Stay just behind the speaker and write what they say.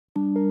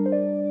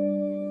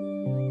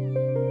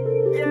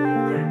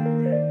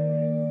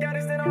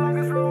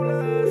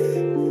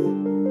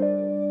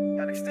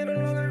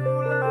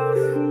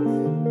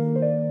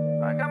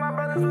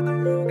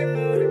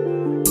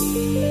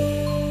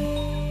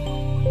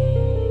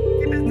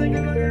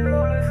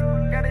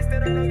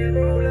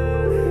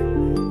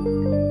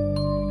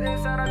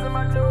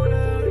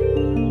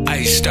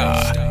Ice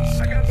Star.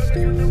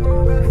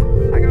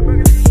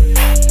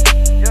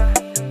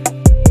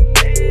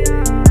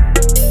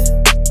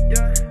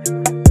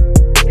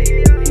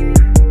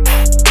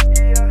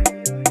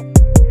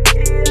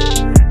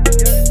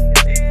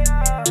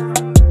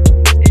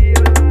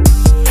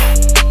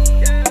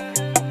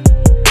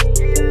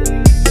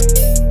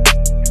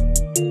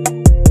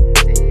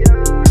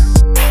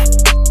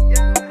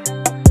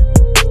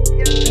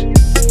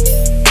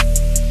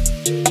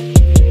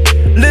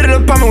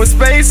 Apartment with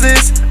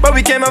spaces, but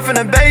we came up from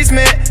the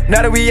basement.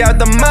 Now that we out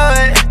the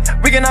mud,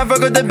 we cannot fuck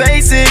with the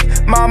basic.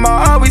 Mama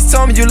always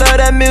told me you love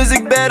that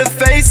music, better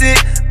face it.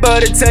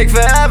 But it take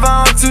forever,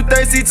 I'm too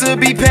thirsty to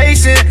be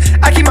patient.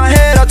 I keep my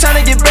head up,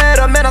 trying to get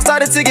better. Man, I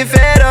started to get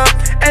fed up.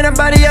 Ain't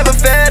nobody ever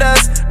fed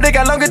us. They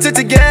got longer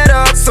to get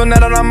up. So now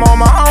that I'm on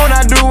my own,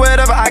 I do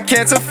whatever I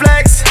can to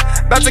flex.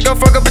 About to go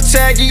fuck up a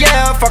check,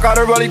 yeah. Fuck all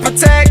the rollie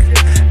protect.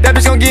 That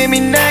bitch gon' give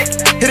me neck.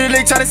 Hit a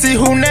lick, tryna see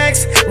who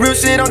next. Real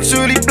shit, I'm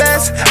truly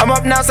blessed. I'm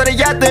up now, so they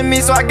after me,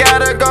 so I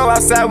gotta go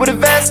outside with a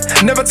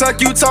vest. Never talk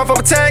you talk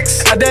over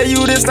text. I dare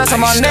you this, that's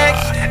on my neck.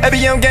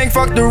 ABM gang,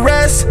 fuck the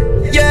rest.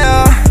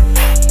 Yeah.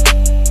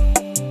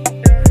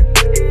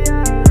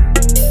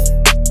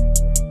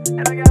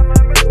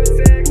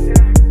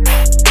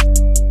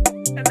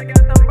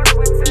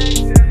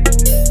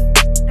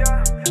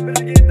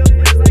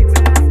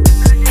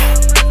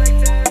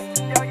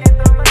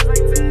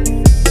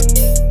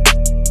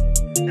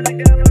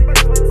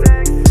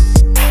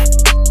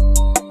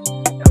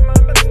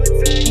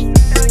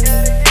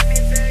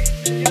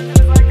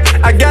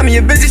 I got me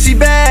a bitch, she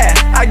bad.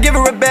 I give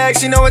her a bag,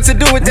 she know what to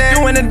do with that.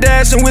 Doing a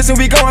dash and whistle,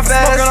 we going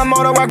fast. Smoking on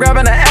motor while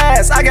grabbing the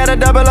ass. I gotta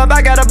double up,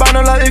 I gotta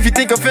bundle up. If you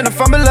think I'm finna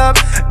fumble up,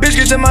 bitch,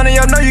 get your money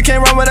up. No, you can't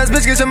run with us.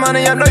 Bitch, get your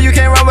money up. No, you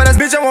can't run with us.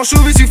 Bitch, I want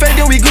shoes, you fake,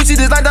 then we Gucci.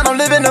 This like that, don't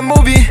live in a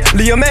movie.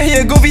 Leo man, he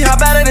a goofy, how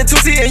bad at the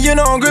 2C, and you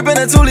know I'm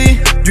gripping a Thule.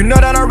 You know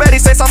that already,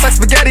 say sauce like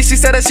spaghetti. She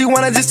said that she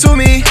wanna just to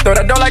me. Throw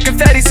that door like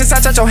confetti, since I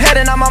touch your head,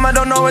 and now mama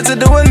don't know what to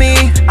do with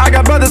me. I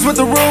got brothers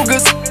with the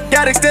Rugers,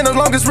 got extenders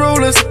long as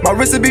rulers. My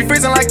wrist be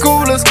freezing like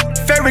coolers.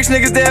 Fat rich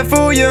niggas there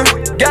fool you.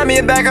 Got me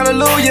a back,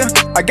 hallelujah.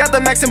 I got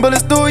the max and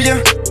bullets through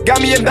you.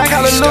 Got me a back,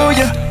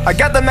 hallelujah. I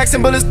got the max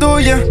and bullets through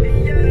you.